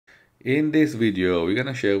In this video, we're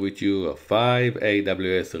gonna share with you a 5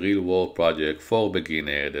 AWS real world project for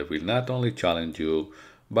beginner that will not only challenge you,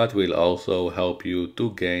 but will also help you to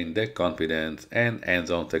gain the confidence and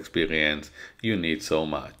hands-on experience you need so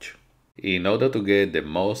much. In order to get the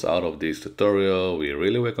most out of this tutorial, we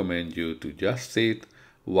really recommend you to just sit,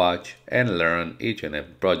 watch, and learn each and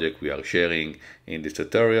every project we are sharing in these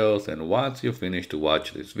tutorials. And once you finish to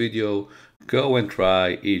watch this video, go and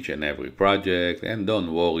try each and every project, and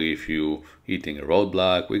don't worry if you hitting a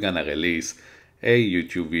roadblock. We're gonna release a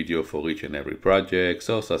YouTube video for each and every project,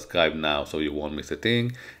 so subscribe now so you won't miss a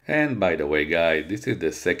thing. And by the way guys, this is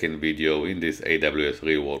the second video in this AWS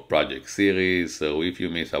Real World Project series, so if you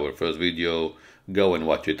missed our first video, go and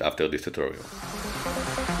watch it after this tutorial.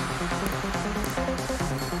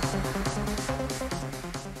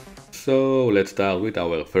 So let's start with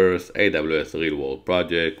our first AWS Real World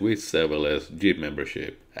project with serverless gym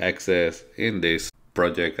membership access. In this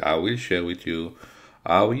project, I will share with you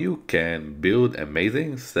how you can build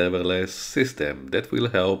amazing serverless system that will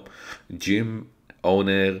help gym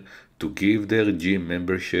owner to give their gym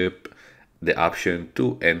membership the option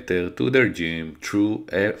to enter to their gym through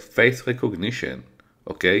a face recognition.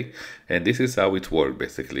 Okay, and this is how it works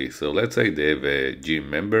basically. So let's say they have a gym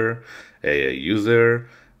member, a user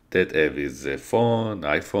that have his phone,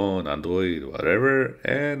 iPhone, Android, whatever,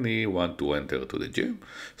 and he want to enter to the gym.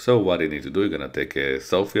 So what he need to do, he's gonna take a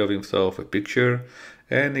selfie of himself, a picture,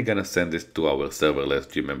 and he's gonna send this to our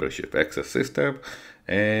serverless gym membership access system.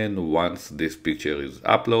 And once this picture is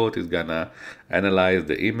uploaded, he's gonna analyze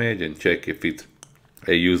the image and check if it's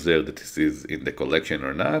a user that is in the collection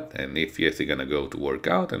or not. And if yes, he's gonna go to work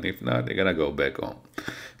out, and if not, they're gonna go back home.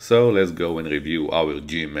 So let's go and review our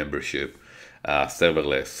gym membership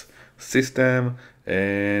serverless system,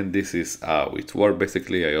 and this is how it works.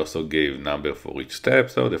 Basically, I also gave number for each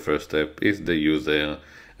step. So the first step is the user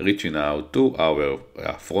reaching out to our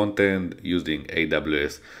front end using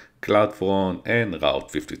AWS CloudFront and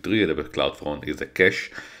Route 53. AWS CloudFront is a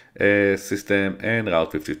cache system, and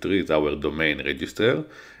Route 53 is our domain register.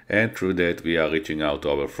 And through that, we are reaching out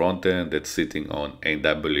to our front end that's sitting on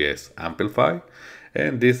AWS Amplify.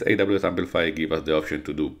 And this AWS Amplify gives us the option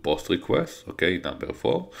to do post requests. Okay, number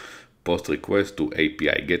 4, post requests to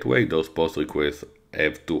API gateway. Those post requests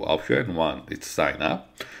have two options. One is sign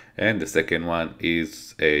up, and the second one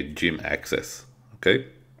is a gym access. Okay,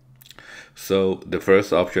 so the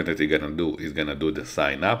first option that you're gonna do is gonna do the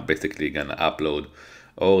sign up. Basically, you're gonna upload,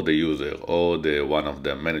 or the user or the one of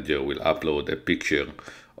the manager will upload a picture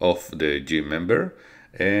of the gym member,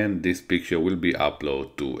 and this picture will be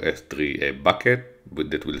uploaded to S3 bucket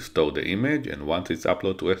that will store the image. And once it's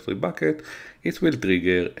uploaded to S3 bucket, it will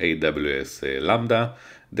trigger AWS Lambda.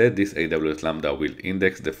 That this AWS Lambda will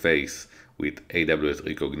index the face with AWS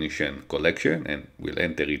recognition collection and will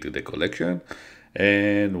enter it to the collection.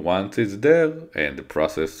 And once it's there and the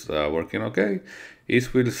process working okay,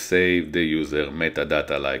 it will save the user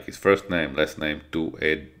metadata like his first name, last name to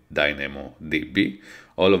a DynamoDB.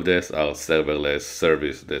 All of this are serverless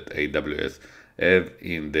service that AWS have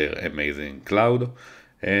in their amazing cloud.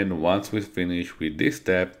 And once we finish with this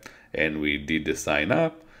step and we did the sign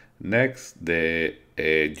up, next the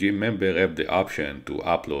gym member have the option to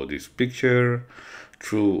upload this picture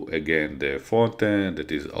through again the front end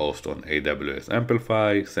that is hosted on AWS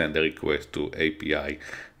Amplify, send a request to API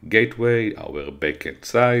gateway, our backend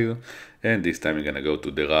side, and this time you're gonna go to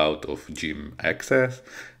the route of gym access.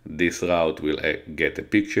 This route will get a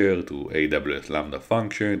picture to AWS Lambda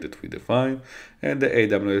function that we define, and the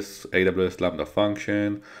AWS Lambda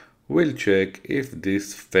function will check if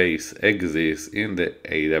this face exists in the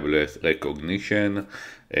AWS recognition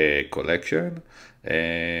collection,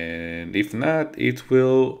 and if not, it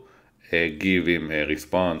will give him a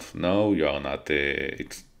response: no, you are not.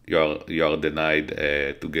 You are denied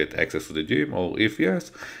to get access to the gym, or if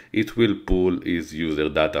yes, it will pull his user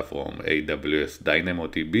data from AWS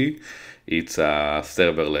DynamoDB. It's a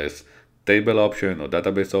serverless table option or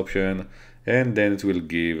database option, and then it will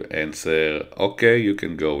give answer, okay, you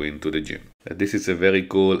can go into the gym. This is a very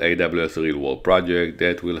cool AWS real world project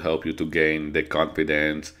that will help you to gain the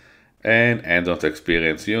confidence and hands-on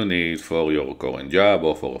experience you need for your current job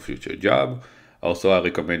or for a future job. Also, I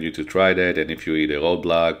recommend you to try that, and if you hit a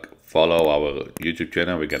roadblock, follow our YouTube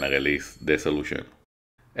channel. We're gonna release the solution.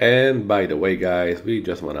 And by the way guys, we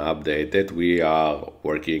just want to update that we are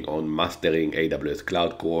working on mastering AWS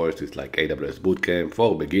Cloud course. It's like AWS Bootcamp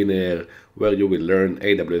for beginner, where you will learn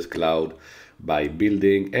AWS Cloud by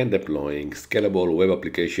building and deploying scalable web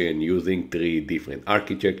application using three different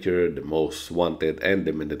architecture, the most wanted and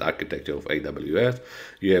demanded architecture of AWS.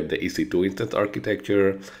 You have the EC2 instance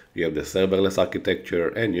architecture, you have the serverless architecture,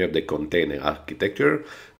 and you have the container architecture.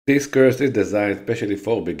 This course is designed especially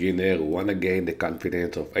for beginners who want to gain the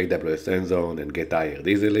confidence of AWS hands-on and get hired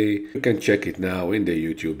easily. You can check it now in the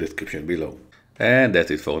YouTube description below. And that's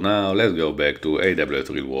it for now. Let's go back to AWS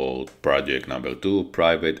Real World project number 2,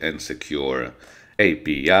 private and secure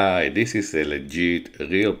API. This is a legit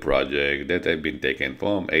real project that has been taken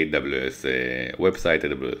from AWS website,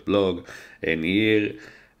 AWS blog, and here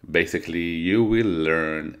basically you will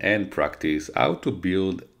learn and practice how to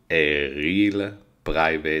build a real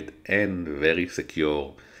private and very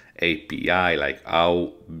secure API, like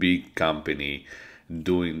how big company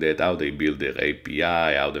doing that, how they build their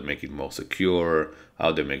API, how they make it more secure,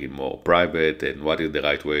 how they make it more private, and what is the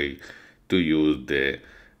right way to use the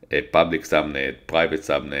public subnet, private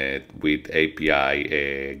subnet with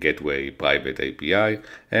API, gateway, private API.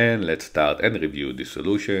 And let's start and review the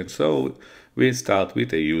solution. So we start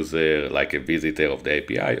with a user, like a visitor of the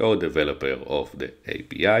API or developer of the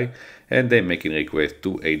API, and they're making request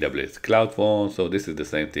to AWS CloudFront. So this is the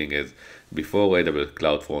same thing as before, AWS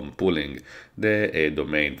CloudFront pulling the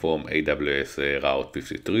domain from AWS Route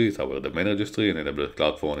 53 is our domain registry, and AWS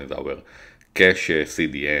CloudFront is our cache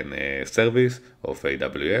CDN service of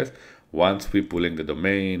AWS. Once we pulling the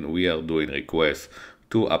domain, we are doing requests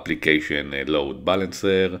to application load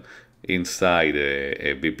balancer inside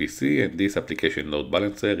a VPC, and this application load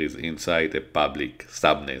balancer is inside a public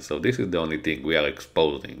subnet. So this is the only thing we are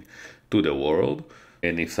exposing to the world.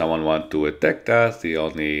 And if someone wants to attack us, he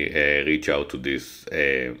only reach out to this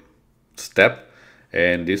step.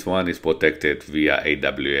 And this one is protected via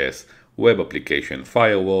AWS Web Application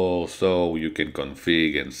Firewall. So you can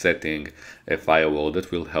configure and setting a firewall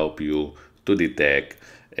that will help you to detect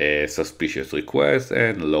a suspicious request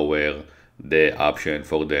and lower the option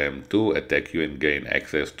for them to attack you and gain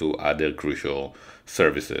access to other crucial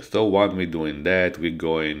services. So while we're doing that, we're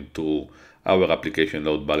going to our application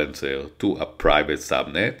load balancer to a private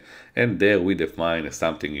subnet, and there we define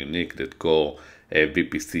something unique that called a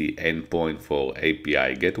VPC endpoint for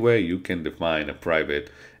API gateway. You can define a private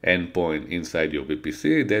endpoint inside your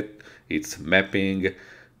VPC that it's mapping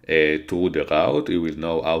to the route. You will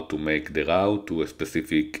know how to make the route to a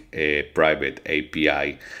specific private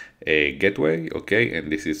API gateway. Okay,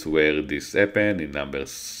 and this is where this happened in number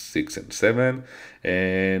 6 and 7,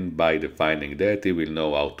 and by defining that, you will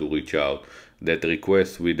know how to reach out that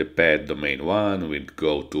request with the path domain 1 will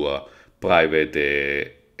go to a private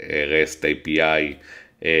REST API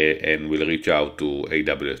and will reach out to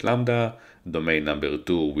AWS Lambda. Domain number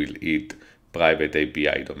 2 will hit private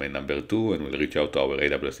API domain number 2 and will reach out to our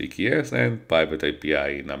AWS EKS, and private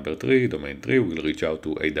API number 3, domain 3, will reach out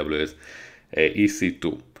to AWS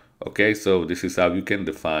EC2. Okay, so this is how you can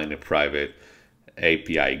define a private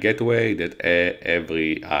API gateway that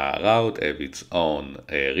every route have its own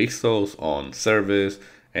resource, own service,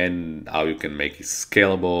 and how you can make it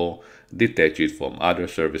scalable, detach it from other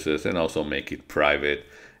services, and also make it private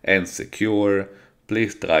and secure.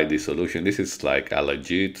 Please try this solution. This is like a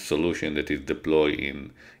legit solution that is deployed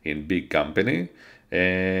in big company,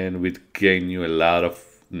 and will gain you a lot of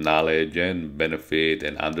knowledge and benefit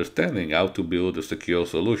and understanding how to build a secure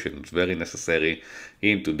solution. It's very necessary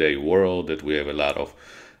in today's world that we have a lot of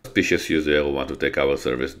suspicious users who want to take our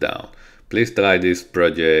service down. Please try this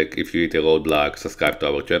project. If you hit a roadblock, subscribe to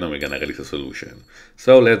our channel. We're gonna release a solution.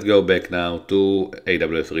 So let's go back now to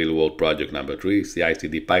AWS Real World project number 3,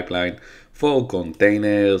 CI/CD pipeline for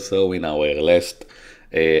containers. So in our last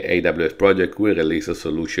AWS project, we release a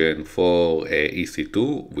solution for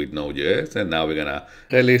EC2 with Node.js, and now we're gonna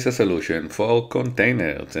release a solution for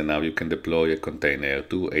containers, and now you can deploy a container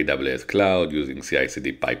to AWS Cloud using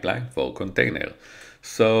CI/CD pipeline for container.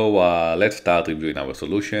 So let's start reviewing our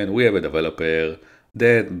solution. We have a developer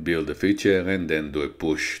that build a feature and then do a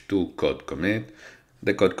push to code commit.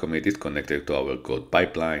 The code commit is connected to our code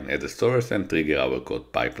pipeline as a source and trigger our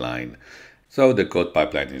code pipeline. So the code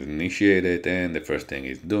pipeline is initiated, and the first thing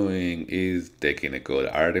it's doing is taking a code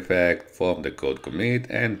artifact from the code commit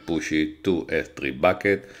and push it to S3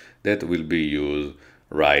 bucket that will be used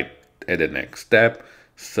right at the next step.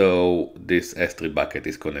 So this S3 bucket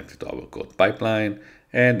is connected to our code pipeline,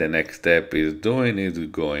 and the next step is going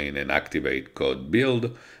and activate code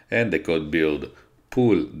build, and the code build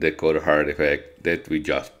pull the code artifact that we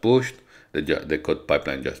just pushed, the code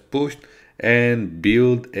pipeline just pushed, and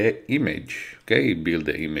build an image. Okay, build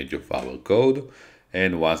the image of our code,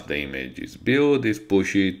 And once the image is built, it's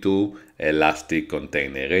pushed to Elastic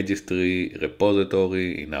Container Registry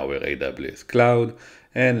repository in our AWS cloud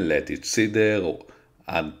and let it sit there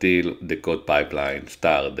until the code pipeline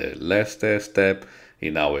starts the last step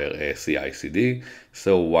in our CI/CD.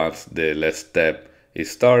 So once the last step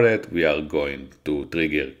is started, we are going to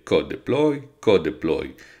trigger code deploy. Code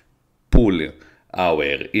deploy pull our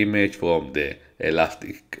image from the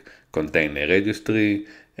Elastic Container Registry,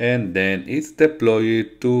 and then it's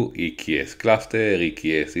deployed to EKS cluster.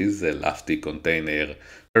 EKS is Elastic Container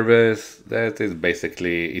Service. That is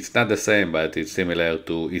basically, it's not the same, but it's similar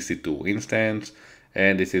to EC2 instance.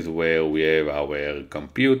 And this is where we have our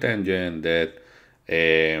compute engine that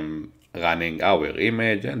running our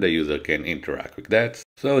image, and the user can interact with that.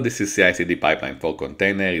 So this is CI/CD pipeline for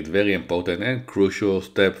container. It's very important and crucial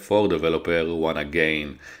step for developer who wanna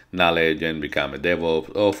gain knowledge and become a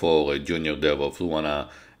DevOps, or for a junior DevOps who wanna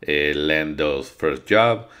land those first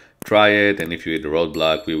job. Try it, and if you hit a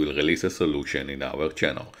roadblock, we will release a solution in our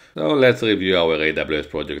channel. So let's review our AWS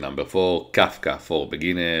project number 4, Kafka for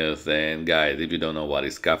beginners. And guys, if you don't know what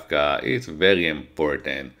is Kafka, it's very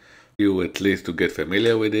important you at least to get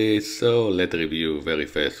familiar with it. So let's review very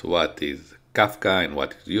fast what is Kafka and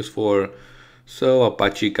what it's used for. So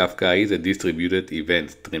Apache Kafka is a distributed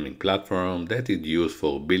event streaming platform that is used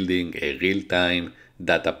for building a real-time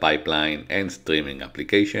data pipeline and streaming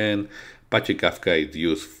application. Apache Kafka is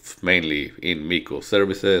used mainly in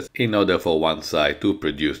microservices in order for one side to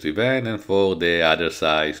produce the event and for the other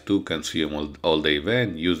side to consume all the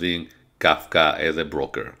event using Kafka as a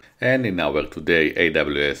broker. And in our today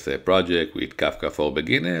AWS project with Kafka for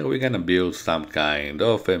beginner, we're gonna build some kind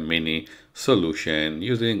of a mini solution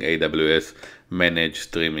using AWS Managed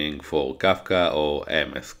Streaming for Kafka, or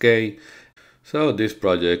MSK. So this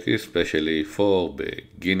project is especially for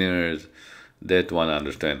beginners that want to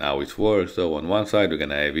understand how it works. So on one side, we're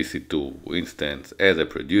going to have EC2 instance as a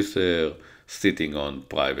producer sitting on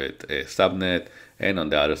private subnet. And on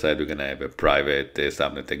the other side, we're going to have a private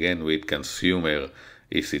subnet again with consumer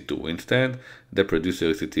EC2 instance. The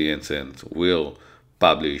producer EC2 instance will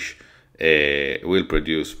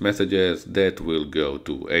produce messages that will go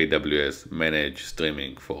to AWS Managed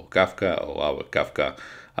Streaming for Kafka, or our Kafka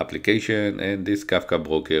application, and this Kafka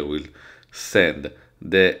broker will send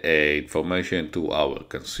the information to our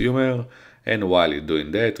consumer. And while it's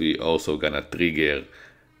doing that, we also gonna trigger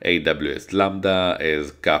AWS Lambda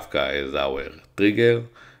as Kafka as our trigger,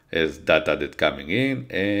 as data that coming in.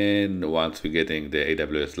 And once we're getting the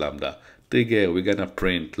AWS Lambda trigger, we're gonna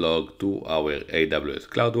print log to our AWS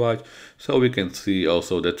CloudWatch, so we can see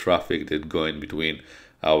also the traffic that going between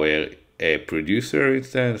our producer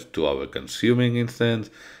instance to our consuming instance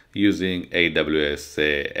using AWS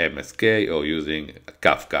MSK or using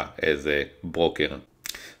Kafka as a broker.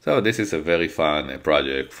 So this is a very fun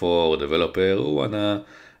project for developers who wanna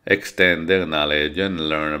extend their knowledge and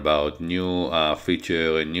learn about new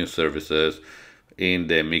features and new services in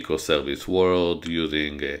the microservice world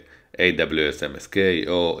using AWS MSK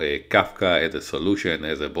or Kafka as a solution,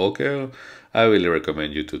 as a broker. I really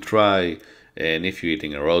recommend you to try. And if you're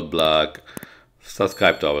hitting a roadblock,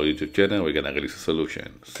 subscribe to our YouTube channel. We're gonna release a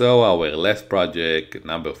solution. So our last project,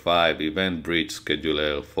 number 5, EventBridge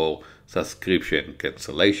scheduler for subscription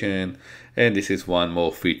cancellation. And this is one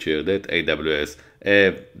more feature that AWS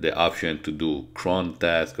have the option to do cron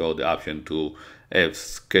task, or the option to have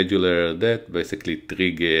scheduler that basically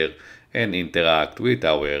trigger and interact with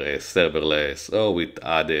our serverless or with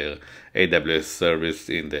other AWS service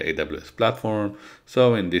in the AWS platform.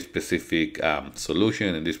 So in this specific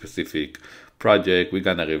solution, in this specific project, we're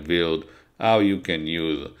gonna reveal how you can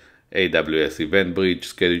use AWS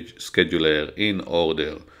EventBridge scheduler in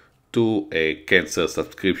order to cancel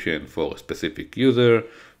subscription for a specific user.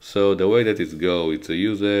 So the way that it goes, it's a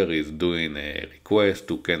user is doing a request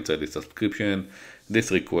to cancel the subscription. This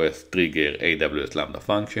request trigger AWS Lambda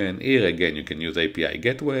function. Here again, you can use API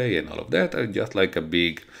gateway and all of that, just like a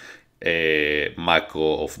big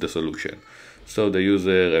macro of the solution. So the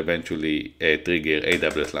user eventually trigger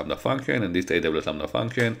AWS Lambda function, and this AWS Lambda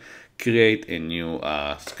function create a new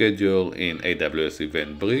schedule in AWS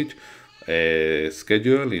EventBridge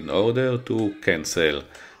schedule in order to cancel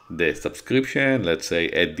the subscription, let's say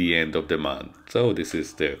at the end of the month. So this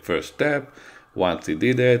is the first step. Once it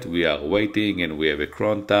did it, we are waiting, and we have a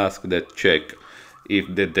cron task that check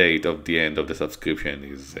if the date of the end of the subscription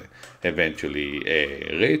is eventually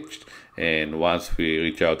reached. And once we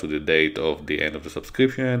reach out to the date of the end of the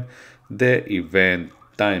subscription, the event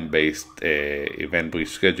time-based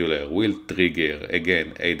EventBridge scheduler will trigger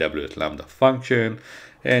again AWS Lambda function,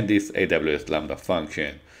 and this AWS Lambda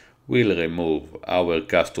function will remove our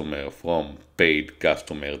customer from paid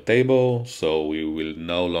customer table, so we will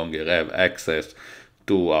no longer have access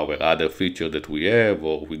to our other feature that we have,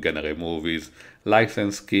 or we're gonna remove his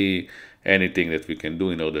license key, anything that we can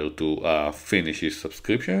do in order to finish his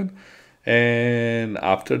subscription. And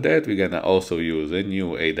after that, we're gonna also use a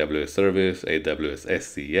new AWS service, AWS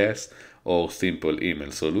SCS, or simple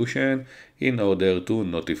email solution, in order to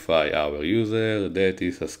notify our user that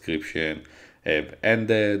his subscription have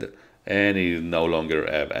ended and he no longer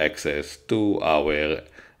have access to our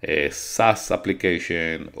SaaS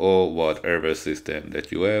application or whatever system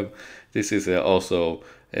that you have. This is also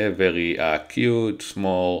a very cute,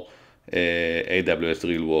 small AWS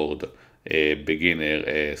Real World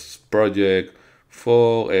beginner project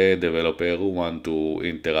for a developer who want to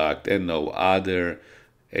interact and know other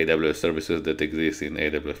AWS services that exist in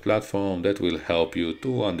AWS platform, that will help you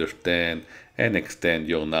to understand and extend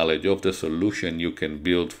your knowledge of the solution you can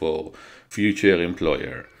build for future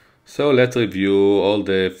employer. So let's review all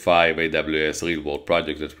the 5 AWS real world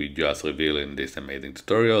projects that we just revealed in this amazing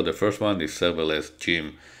tutorial. The first one is serverless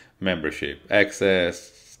gym membership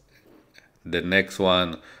access. The next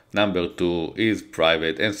one, number 2, is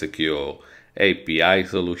private and secure API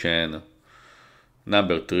solution.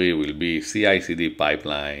 Number 3 will be CI/CD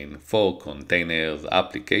pipeline for containers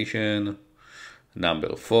application.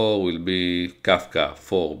 Number 4 will be Kafka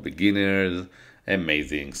for beginners,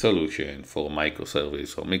 amazing solution for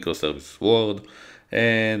microservice or microservice world.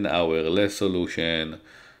 And our last solution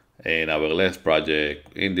and our last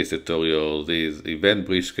project in this tutorial is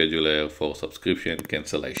EventBridge scheduler for subscription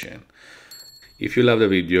cancellation. If you love the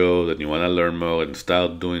video and you want to learn more and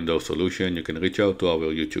start doing those solutions, you can reach out to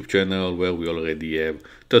our YouTube channel, where we already have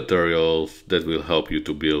tutorials that will help you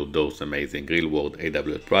to build those amazing real-world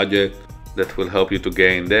AWS projects that will help you to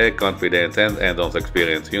gain the confidence and hands-on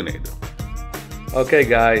experience you need. Okay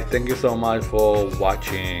guys, thank you so much for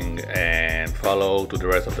watching, and follow to the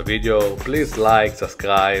rest of the video. Please like,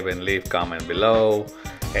 subscribe, and leave comment below.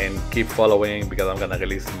 And keep following, because I'm gonna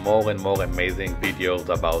release more and more amazing videos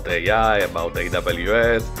about AI, about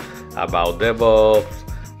AWS, about DevOps,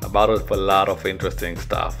 about a lot of interesting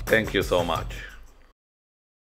stuff. Thank you so much.